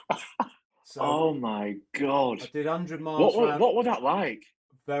 So oh my God. I did 100 miles. What was that like?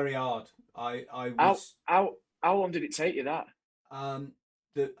 Very hard. I was. How long did it take you that?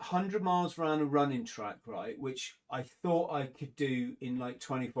 The 100 miles around a running track, right, which I thought I could do in like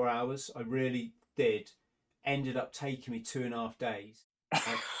 24 hours. I really did. Ended up taking me 2.5 days.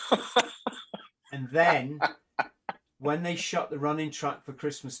 And then when they shut the running track for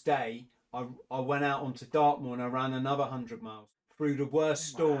Christmas Day, I went out onto Dartmoor and I ran another 100 miles through the worst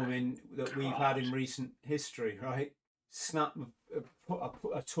storm that we've had in recent history, right?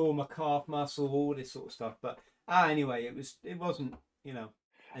 I tore my calf muscle, all this sort of stuff. But anyway, it wasn't, you know.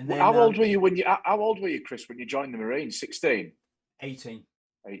 And then, how old were you how old were you, Chris, when you joined the Marines? 16? 18.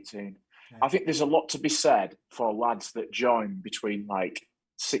 18. Yeah. I think there's a lot to be said for lads that join between like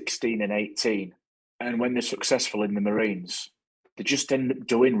 16 and 18. And when they're successful in the Marines, they just end up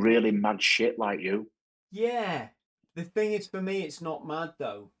doing really mad shit like you. Yeah. The thing is, for me, it's not mad,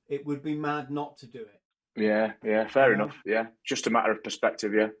 though. It would be mad not to do it. Yeah, fair enough. Yeah, just a matter of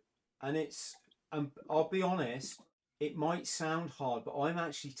perspective, yeah. And it's, I'll be honest, it might sound hard, but I'm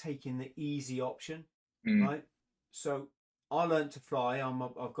actually taking the easy option, right? So I learned to fly.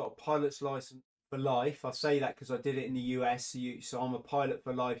 I've got a pilot's license for life. I say that because I did it in the US. So I'm a pilot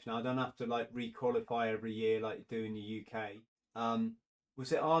for life now. I don't have to like re-qualify every year like you do in the UK.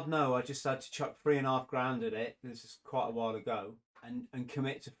 Was it hard? No, I just had to chuck 3.5 grand at it. This is quite a while ago, and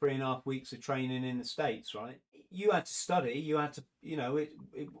commit to 3.5 weeks of training in the States. Right? You had to study. You had to,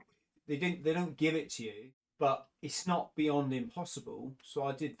 they don't give it to you, but it's not beyond impossible. So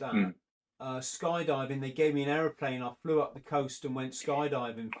I did that. Skydiving, they gave me an aeroplane. I flew up the coast and went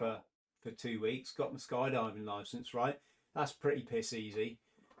skydiving for 2 weeks. Got my skydiving license. Right, that's pretty piss easy,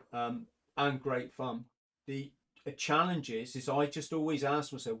 and great fun. The challenge is I just always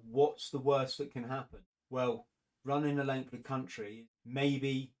ask myself, what's the worst that can happen? Well, running the length of the country,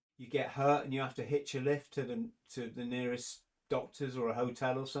 maybe you get hurt and you have to hitch a lift to the nearest doctors or a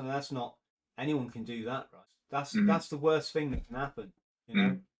hotel or something. That's not, anyone can do that, right? That's the worst thing that can happen, you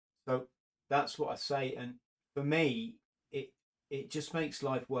know. So that's what I say. And for me, it just makes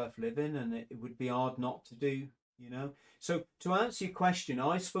life worth living, and it would be hard not to do, you know. So to answer your question,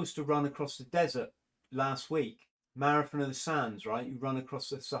 I was supposed to run across the desert last week, Marathon of the Sands, right? You run across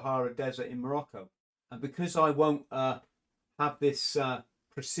the Sahara Desert in Morocco, and because I won't have this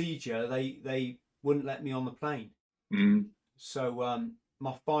procedure, they wouldn't let me on the plane. So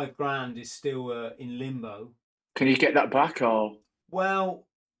my 5 grand is still in limbo. Can you get that back, or? Well,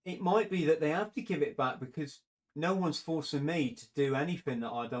 it might be that they have to give it back because no one's forcing me to do anything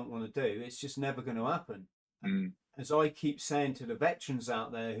that I don't want to do. It's just never going to happen. As I keep saying to the veterans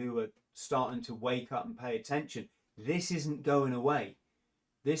out there who are starting to wake up and pay attention, this isn't going away.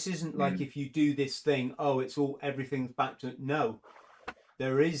 This isn't like if you do this thing, everything's back to, no.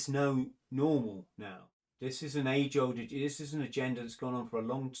 There is no normal now. This is an age-old, this is an agenda that's gone on for a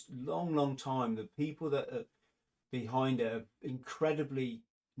long time. The people that are behind it are incredibly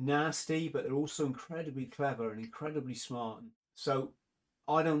nasty, but they're also incredibly clever and incredibly smart. So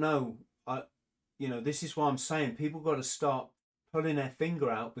I don't know. This is why I'm saying people got to start pulling their finger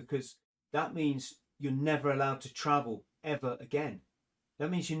out, because that means you're never allowed to travel ever again. That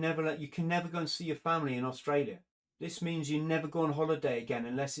means you can never go and see your family in Australia. This means you never go on holiday again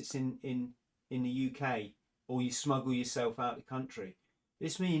unless it's in the UK, or you smuggle yourself out of the country.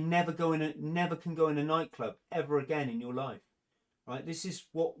 This means you never can go in a nightclub ever again in your life. Right? This is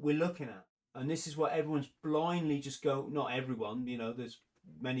what we're looking at. And this is what everyone's blindly just go, not everyone, there's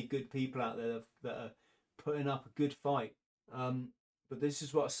many good people out there that are putting up a good fight. But this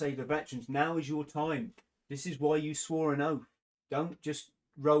is what I say to veterans. Now is your time. This is why you swore an oath. Don't just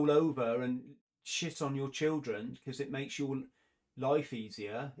roll over and shit on your children because it makes your life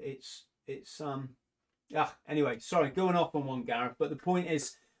easier. Anyway, sorry, going off on one, Gareth. But the point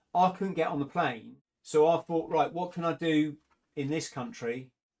is, I couldn't get on the plane. So I thought, right, what can I do in this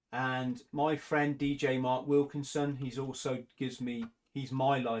country? And my friend DJ Mark Wilkinson, he's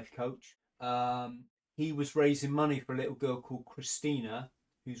my life coach. He was raising money for a little girl called Christina,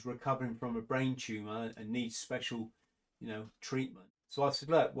 who's recovering from a brain tumor and needs special, treatment. So I said,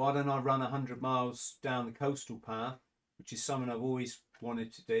 look, why don't I run 100 miles down the coastal path, which is something I've always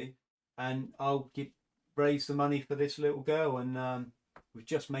wanted to do, and I'll raise the money for this little girl. And we've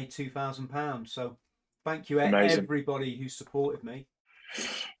just made £2,000. So thank you, everybody who supported me.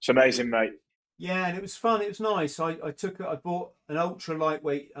 It's amazing, mate. Yeah, and it was fun. It was nice. I bought an ultra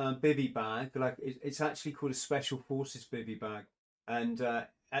lightweight bivy bag. Like it's actually called a Special Forces bivy bag. And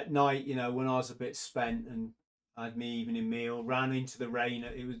at night, when I was a bit spent and I had my evening meal, ran into the rain.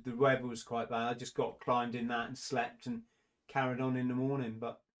 The weather was quite bad. I just climbed in that and slept and carried on in the morning.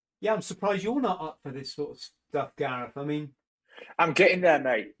 But yeah, I'm surprised you're not up for this sort of stuff, Gareth. I mean, I'm getting there,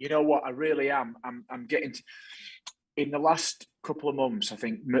 mate. You know what? I really am. I'm getting in the last couple of months. I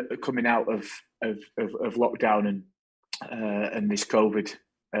think coming out of lockdown and this COVID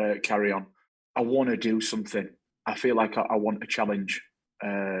carry on, I want to do something. I feel like I want a challenge,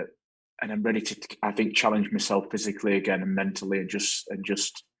 and I'm ready to. I think challenge myself physically again and mentally, and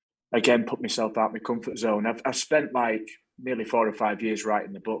just again put myself out of my comfort zone. I've spent like nearly 4 or 5 years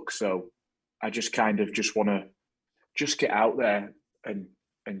writing the book, so I just kind of just want to just get out there and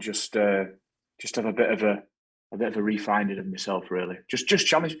just have a bit of a refining of myself, really. Just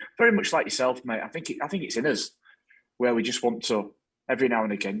challenge, very much like yourself, mate. I think it's in us, where we just want to, every now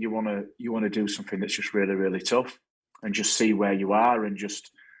and again, you want to do something that's just really, really tough, and just see where you are, and just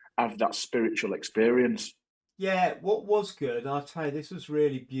have that spiritual experience. Yeah, what was good, I'll tell you, this was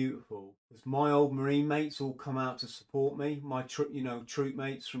really beautiful, was my old Marine mates all come out to support me, my troop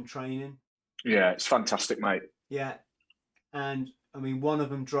mates from training. Yeah, it's fantastic, mate. Yeah, and I mean, one of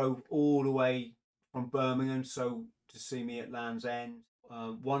them drove all the way from Birmingham to see me at Land's End.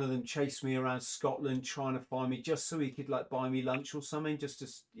 One of them chased me around Scotland trying to find me just so he could buy me lunch or something, just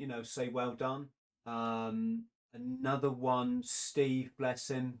to say well done. Another one, Steve, bless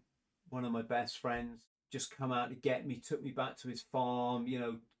him, one of my best friends, just come out to get me, took me back to his farm,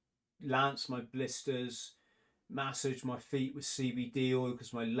 lanced my blisters, massaged my feet with CBD oil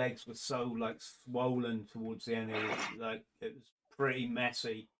because my legs were so swollen towards the end. It was pretty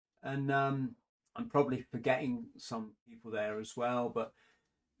messy. And I'm probably forgetting some people there as well. But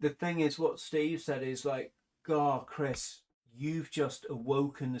the thing is, what Steve said is God, Chris, you've just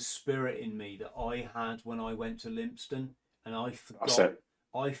awoken the spirit in me that I had when I went to Lympstone, and I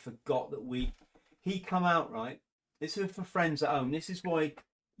forgot that he come out, right? This is for friends at home. This is why,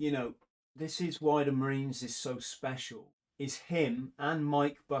 this is why the Marines is so special. Is him and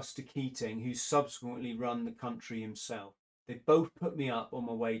Mike Buster Keating, who subsequently run the country himself. They both put me up on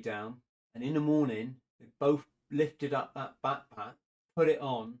my way down, and in the morning they both lifted up that backpack, put it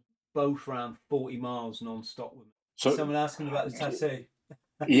on, both ran 40 miles non-stop with me. So someone asking about the tattoo.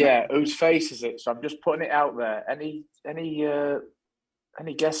 Yeah, whose face is it? So I'm just putting it out there. Any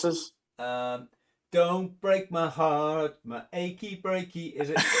guesses? Don't break my heart, my achy breaky.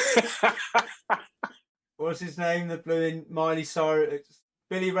 Is it? What's his name? The blew in Miley Cyrus,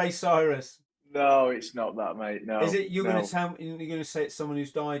 Billy Ray Cyrus. No, it's not that, mate. No. Is it? You're going to say it's someone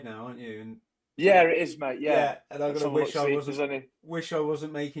who's died now, aren't you? And yeah, it is, mate. Yeah. And I'm going to wish I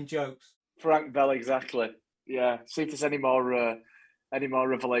wasn't making jokes. Frank Bell, exactly. Yeah. See if there's any more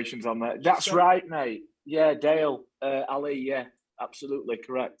revelations on that. That's right, mate. Yeah, Dale Ali. Yeah, absolutely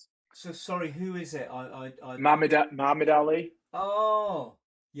correct. So sorry, who is it? Muhammad Ali. Oh,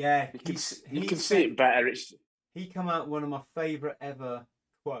 yeah. You can see it better. He come out with one of my favourite ever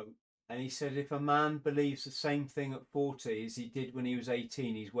quotes, and he said, "If a man believes the same thing at 40 as he did when he was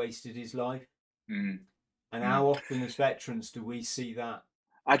 18, he's wasted his life." And how often as veterans do we see that?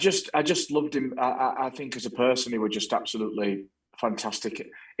 I just loved him. I think as a person, he was just absolutely fantastic.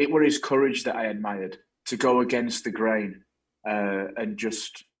 It were his courage that I admired, to go against the grain, and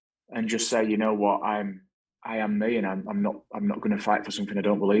just say, you know what, I am me, and I'm not going to fight for something I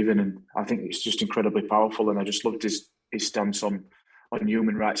don't believe in. And I think it's just incredibly powerful. And I just loved his stance on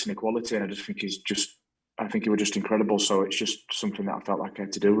human rights and equality. And I just think I think he was just incredible. So it's just something that I felt like I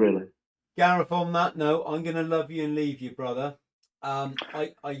had to do, really. Gareth, on that note, I'm going to love you and leave you, brother.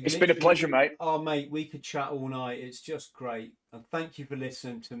 It's been a pleasure, mate. Oh, mate, we could chat all night. It's just great. And thank you for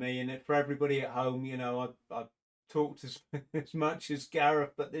listening to me. And for everybody at home, you know, I've talked as much as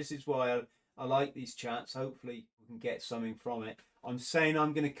Gareth, but this is why I like these chats. Hopefully we can get something from it. I'm saying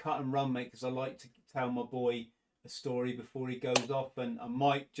I'm going to cut and run, mate, because I like to tell my boy a story before he goes off, and I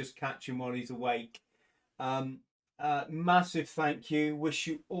might just catch him while he's awake. Massive thank you. Wish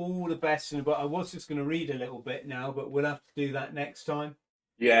you all the best. But I was just going to read a little bit now, but we'll have to do that next time.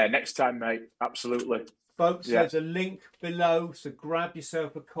 Yeah, next time, mate. Absolutely. Folks, there's a link below, so grab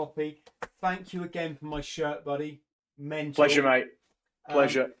yourself a copy. Thank you again for my shirt, buddy. Mental. Pleasure, mate.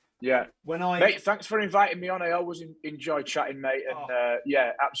 Pleasure. Yeah. Mate, thanks for inviting me on. I always enjoy chatting, mate. And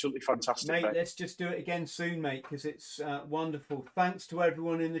absolutely fantastic, mate. Let's just do it again soon, mate, because it's wonderful. Thanks to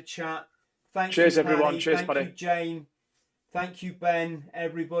everyone in the chat. Cheers, you, Paddy. everyone. Cheers, buddy. Thank you, Jane. Thank you, Ben,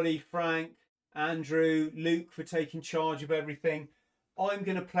 everybody, Frank, Andrew, Luke, for taking charge of everything. I'm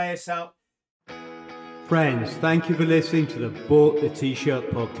going to play us out. Friends, thank you for listening to the Bought the T-Shirt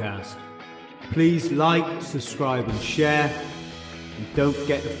podcast. Please like, subscribe and share. And don't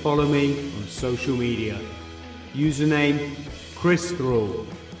forget to follow me on social media. Username, Chris Thrall.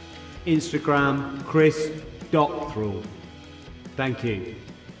 Instagram, chris.thrall. Thank you.